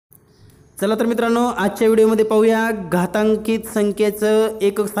चला तर मित्रांनो, आजच्या व्हिडिओमध्ये पाहूया घातांकित संख्येचं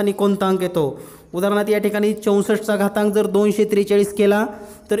एकक स्थानी कोणता अंक येतो। उदाहरणार्थ या ठिकाणी 64 चा घातांक जर 243 केला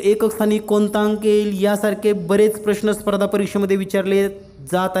तर एकक स्थानी कोणता अंक येईल, यासारखे बरेच प्रश्न स्पर्धा परीक्षेमध्ये विचारले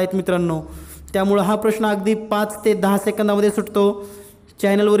जात आहेत मित्रांनो। त्यामुळे हा प्रश्न अगदी 5 ते 10 सेकंदामध्ये सुटतो।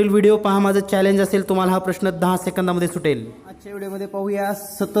 चॅनलवरील व्हिडिओ पहा, माझं चॅलेंज असेल तुम्हाला हा प्रश्न 10 सेकंदामध्ये सुटेल। आजच्या व्हिडिओमध्ये पाहूया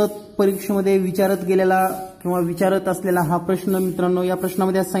सतत परीक्षेमध्ये विचारत गेलेला किंवा विचारत असलेला हा प्रश्न मित्रांनो। या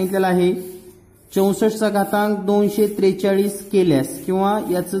प्रश्नामध्ये सांगितलेला आहे 64 चा घातांक 243 केल्यास किंवा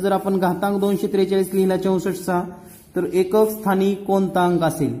याचं जर आपण घातांक 243 लिहिला 64 चा तर एकक स्थानी कोणता अंक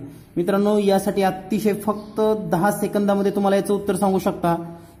असेल। मित्रांनो यासाठी अतिशय फक्त 10 सेकंदामध्ये तुम्हाला याचं उत्तर सांगू शकता।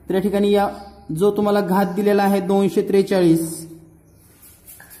 तर या ठिकाणी या जो तुम्हाला घात दिलेला आहे 243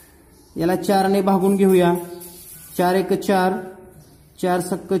 याला 4 ने भागून घेऊया। 4 एक 4, 4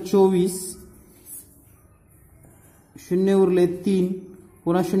 सक्क 24, 0 उरले 3,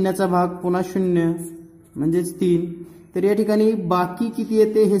 पुन्हा शून्याचा भाग, पुन्हा 0 म्हणजेच 3। तर या ठिकाणी बाकी किती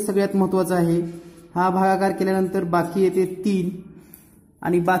येते हे सगळ्यात महत्त्वाचं आहे। हा भागाकार केल्यानंतर बाकी येते 3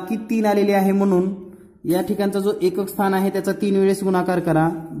 आणि बाकी 3 आलेले आहे म्हणून या ठिकाणचा जो एकक स्थान आहे त्याचा 3 वेळेस गुणाकार करा।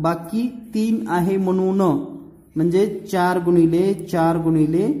 बाकी 3 आहे म्हणून म्हणजे 4 गुणिले 4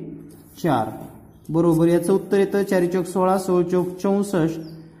 गुणिले 4 बरोबर याचं उत्तर येतं 4 चौक 16, 16 चौक 64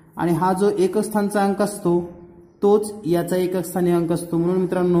 आणि हा जो एकक स्थानचा अंक असतो तोच याचा एकक स्थानी अंक असतो। म्हणून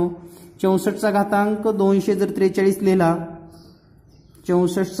मित्रांनो 64 चा घातांक 243 लिहिला,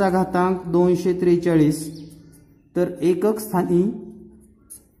 64 चा घातांक 243 तर एकक स्थानी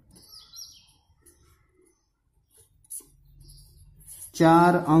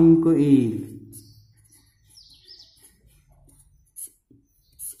 4 अंक येईल।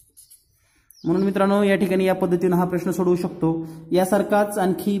 म्हणून मित्रांनो या ठिकाणी या पद्धतीने हा प्रश्न सोडवू शकतो। यासारखाच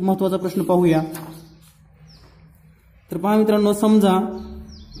आणखी महत्त्वाचा प्रश्न पाहूया। तर पहा मित्रांनो, समजा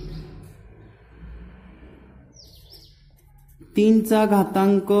 3 चा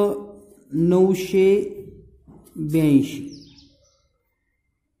घातांक 982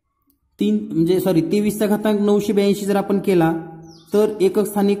 23 चा घातांक 982 जर आपण केला तर एकक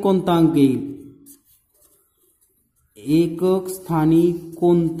स्थानी कोणता अंक येईल। एकक स्थानी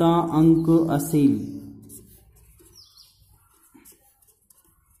कोणता अंक असेल।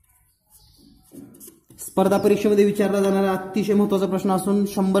 स्पर्धा परीक्षेमध्ये विचारला जाणारा अतिशय महत्त्वाचा प्रश्न असून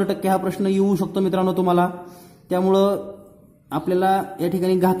 100% हा प्रश्न येऊ शकतो मित्रांनो तुम्हाला। त्यामुळं आपल्याला या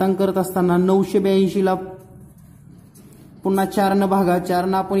ठिकाणी घातांक करत असताना 982 ला पुन्हा 4 न भागा। 4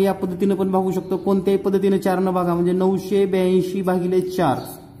 न आपण या पद्धतीने पण भागू शकतो, कोणत्याही पद्धतीने 4 न भागा म्हणजे 982 भागिले 4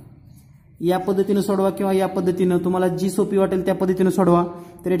 या पद्धतीने सोडवा किंवा या पद्धतीने तुम्हाला जी सोपी वाटेल त्या पद्धतीने सोडवा।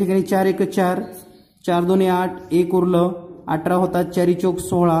 तर या ठिकाणी 4 एक 4, 4 दोन्ही 8, 1 उरलं 18 होता, 4 चौक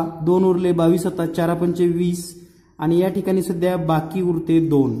 16, 2 उरले 22 होता, 4 पंचे 20 आणि या ठिकाणी सध्या बाकी उरते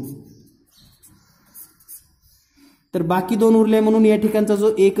 2। तर बाकी 2 उरले म्हणून या ठिकाणचा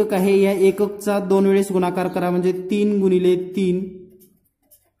जो एकक आहे या एककचा 2 वेळेस गुणाकार करा म्हणजे 3 गुणिले 3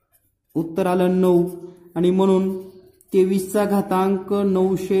 उत्तर आलं 9 आणि म्हणून 23 चा घातांक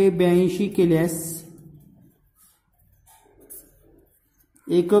 982 केल्यास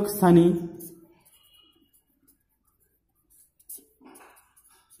एकक स्थानी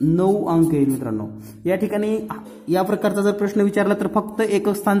 9 अंक येईल मित्रांनो। या ठिकाणी या प्रकारचा जर प्रश्न विचारला तर फक्त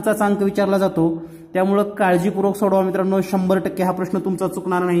एकक स्थानचाच अंक विचारला जातो। त्यामुळे काळजीपूर्वक सोडवा मित्रांनो, 100% हा प्रश्न तुमचा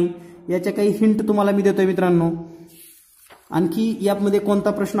चुकणार नाही। याच्या काही हिंट तुम्हाला मी देतोय मित्रांनो। आणखी यामध्ये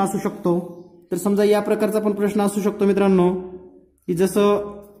कोणता प्रश्न असू शकतो तर समजा या प्रकारचा पण प्रश्न असू शकतो मित्रांनो की जसं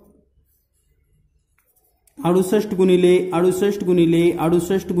 68 गुणिले 68 गुणिले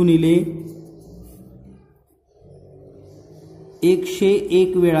 68 गुणिले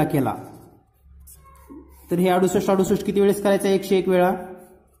 101 वेळा केला तर हे 68 किती वेळेस करायचं 101 वेळा,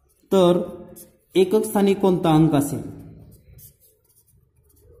 तर एकक स्थानी कोणता अंक असेल।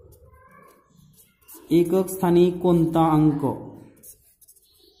 एकक स्थानी कोणता अंक।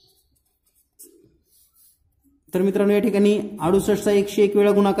 तर मित्रांनो या ठिकाणी 68 चा 101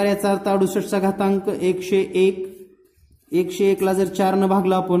 वेळा गुणाकार याचा अर्थ 68 चा घातांक 101, 101 ला जर 4 न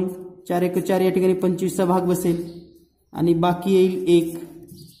भागला आपण 4 एक 4 या ठिकाणी 25 चा भाग बसेल आणि बाकी येईल 1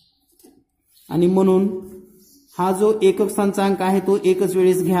 आणि म्हणून हा जो एकक स्थानचा अंक आहे तो एकच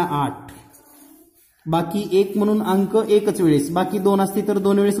वेळेस घ्या 8, बाकी 1 म्हणून अंक एकच वेळेस, बाकी 2 असती तर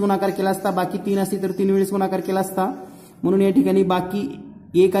 2 वेळेस गुणाकार केला असता, बाकी 3 असती तर 3 वेळेस गुणाकार केला असता। म्हणून या ठिकाणी बाकी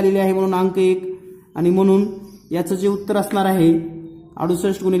 1 आलेले आहे म्हणून अंक 1 आणि म्हणून याचं जे उत्तर असणार आहे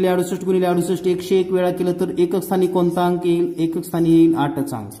 68 गुणिले 68 गुणिले 68 101 वेळा केलं तर एकक स्थानी कोणता अंक येईल। एकक स्थानी येईल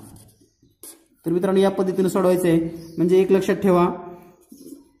 8चा अंक। तर मित्रांनो या पद्धतीने सोडवायचं आहे म्हणजे एक लक्षात ठेवा,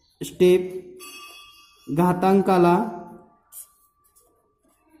 स्टेप घातांकाला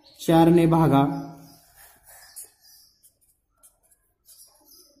 4 ने भागा,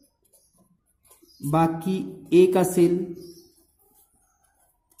 बाकी 1 असेल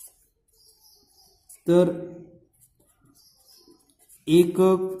तर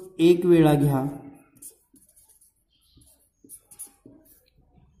एकक 1 वेळा घ्या,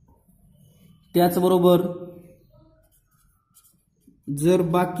 त्याचबरोबर जर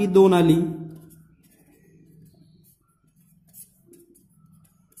बाकी 2 आली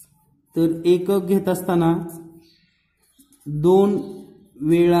तर एकक घेत असताना 2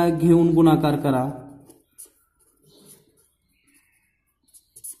 वेळा घेऊन गुणाकार करा,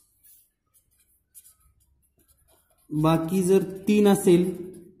 बाकी जर 3 असेल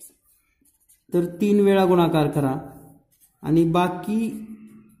तर 3 वेळा गुणाकार करा, आणि बाकी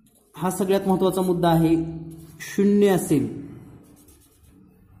हा सगळ्यात महत्त्वाचा मुद्दा आहे, 0 असेल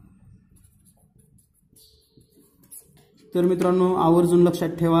तर मित्रांनो आवर्जून लक्षात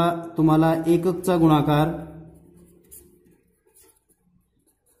ठेवा, तुम्हाला एककचा गुणाकार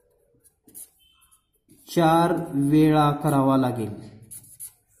 4 वेळा करावा लागेल।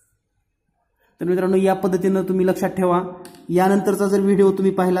 तर मित्रांनो या पद्धतीने तुम्ही लक्षात ठेवा। यानंतरचा जर व्हिडिओ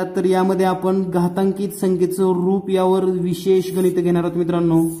तुम्ही पाहिलात तर यामध्ये आपण घातांकित संख्येचं रूप यावर विशेष गणित घेणार आहोत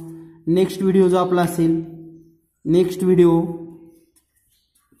मित्रांनो। नेक्स्ट व्हिडिओ जो आपला असेल, नेक्स्ट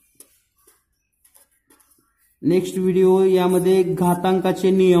व्हिडिओ यामध्ये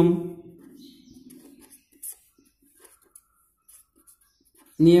घातांकाचे नियम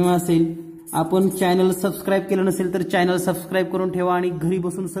असेल। आपण चॅनल सबस्क्राइब केलं नसेल तर चॅनल सबस्क्राइब करून ठेवा आणि घरी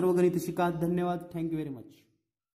बसून सर्व गणित शिका। धन्यवाद, थँक्यू व्हेरी मच।